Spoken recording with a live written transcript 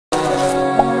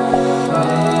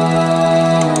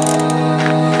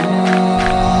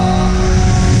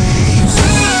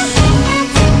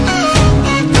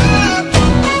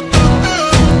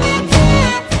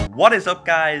What is up,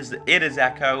 guys? It is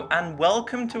ECKO and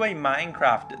welcome to a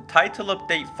Minecraft Title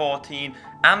Update 14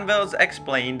 Anvils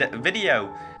Explained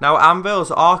video. Now, Anvils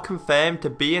are confirmed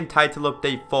to be in Title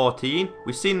Update 14.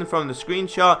 We've seen them from the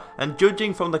screenshot, and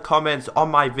judging from the comments on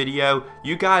my video,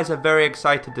 you guys are very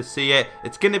excited to see it.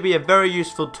 It's going to be a very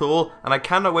useful tool and I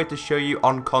cannot wait to show you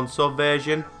on console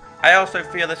version. I also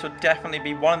feel this will definitely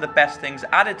be one of the best things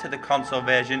added to the console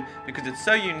version because it's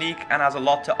so unique and has a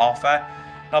lot to offer.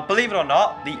 Now, believe it or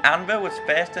not, the Anvil was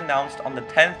first announced on the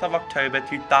 10th of October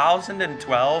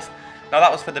 2012. Now, that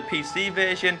was for the PC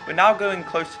version. We're now going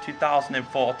close to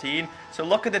 2014, so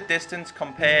look at the distance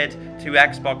compared to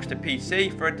Xbox to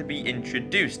PC for it to be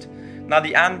introduced. Now,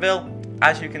 the Anvil,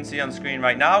 as you can see on screen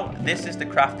right now, this is the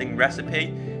crafting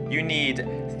recipe. You need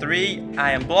 3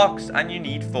 iron blocks and you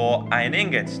need 4 iron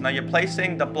ingots. Now, you're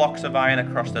placing the blocks of iron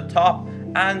across the top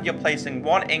and you're placing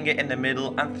 1 ingot in the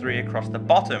middle and 3 across the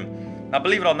bottom. Now,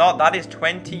 believe it or not, that is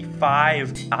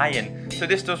 25 iron. So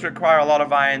this does require a lot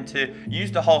of iron to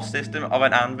use the whole system of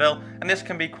an anvil, and this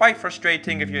can be quite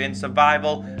frustrating if you're in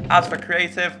survival. As for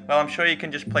creative, well, I'm sure you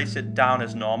can just place it down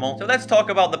as normal. So let's talk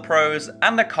about the pros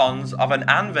and the cons of an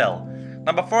anvil.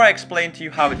 Now, before I explain to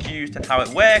you how it's used and how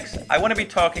it works, I want to be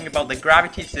talking about the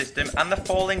gravity system and the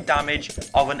falling damage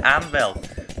of an anvil.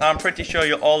 Now, I'm pretty sure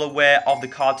you're all aware of the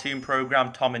cartoon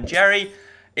program Tom and Jerry.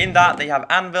 In that, they have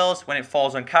anvils. When it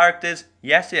falls on characters,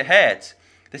 yes, it hurts.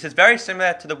 This is very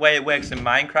similar to the way it works in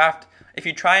Minecraft. If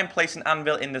you try and place an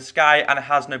anvil in the sky and it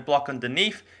has no block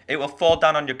underneath, it will fall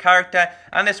down on your character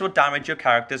and this will damage your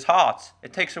character's hearts.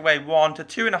 It takes away 1 to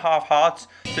 2.5 hearts,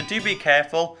 so do be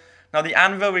careful. Now, the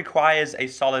anvil requires a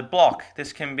solid block.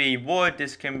 This can be wood,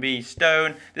 this can be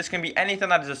stone, this can be anything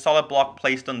that is a solid block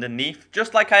placed underneath.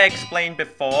 Just like I explained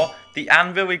before, the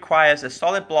anvil requires a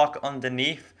solid block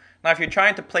underneath. Now, if you're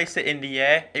trying to place it in the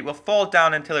air, it will fall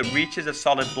down until it reaches a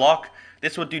solid block.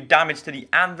 This will do damage to the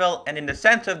anvil, and in the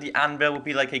center of the anvil will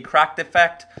be like a cracked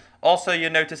effect. Also,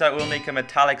 you'll notice that it will make a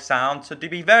metallic sound, so do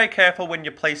be very careful when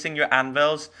you're placing your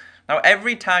anvils. Now,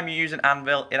 every time you use an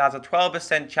anvil, it has a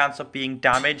 12% chance of being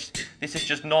damaged. This is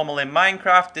just normal in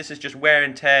Minecraft. This is just wear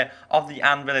and tear of the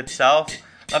anvil itself.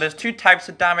 Now, there's 2 types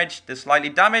of damage. There's slightly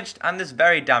damaged and there's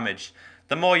very damaged.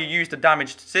 The more you use the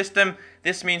damaged system,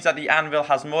 this means that the anvil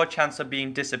has more chance of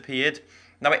being disappeared.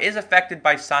 Now, it is affected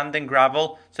by sand and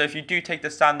gravel, so if you do take the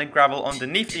sand and gravel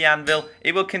underneath the anvil,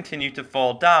 it will continue to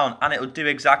fall down, and it will do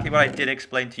exactly what I did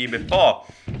explain to you before.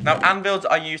 Now, anvils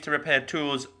are used to repair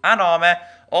tools and armor.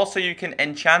 Also, you can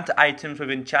enchant items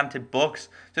with enchanted books.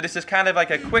 So this is kind of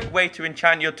like a quick way to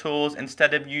enchant your tools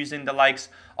instead of using the likes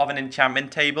of an enchantment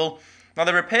table. Now,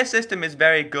 the repair system is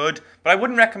very good, but I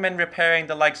wouldn't recommend repairing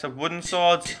the likes of wooden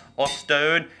swords or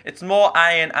stone. It's more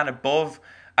iron and above.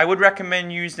 I would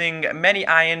recommend using many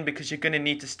iron because you're going to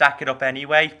need to stack it up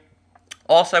anyway.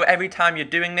 Also, every time you're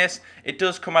doing this, it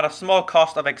does come at a small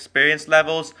cost of experience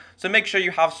levels, so make sure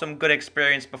you have some good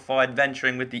experience before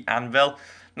adventuring with the anvil.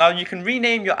 Now, you can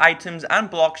rename your items and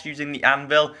blocks using the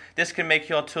anvil. This can make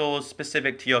your tools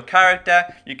specific to your character.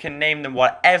 You can name them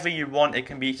whatever you want. It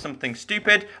can be something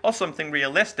stupid or something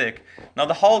realistic. Now,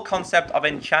 the whole concept of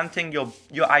enchanting your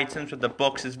items with the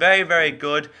books is very, very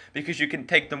good because you can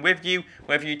take them with you.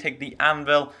 Whether you take the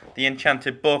anvil, the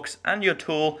enchanted books, and your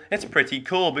tool, it's pretty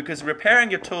cool because repairing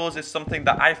your tools is something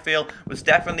that I feel was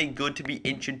definitely good to be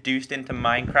introduced into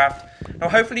Minecraft. Now,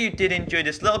 hopefully you did enjoy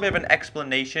this little bit of an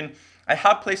explanation. I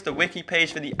have placed a wiki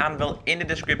page for the anvil in the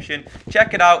description.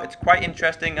 Check it out, it's quite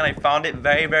interesting and I found it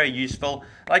very, very useful.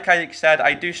 Like I said,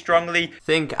 I do strongly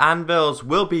think anvils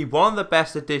will be one of the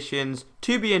best additions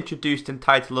to be introduced in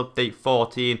Title Update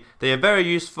 14. They are very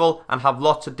useful and have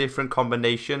lots of different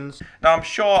combinations. Now, I'm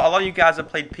sure a lot of you guys have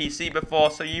played PC before,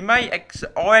 so you might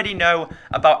already know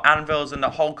about anvils and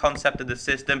the whole concept of the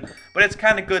system, but it's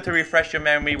kind of good to refresh your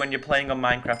memory when you're playing on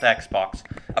Minecraft Xbox.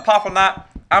 Apart from that,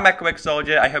 I'm ECKO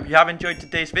Soldier. I hope you have enjoyed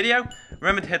today's video.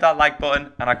 Remember to hit that like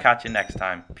button and I'll catch you next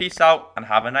time. Peace out and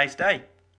have a nice day.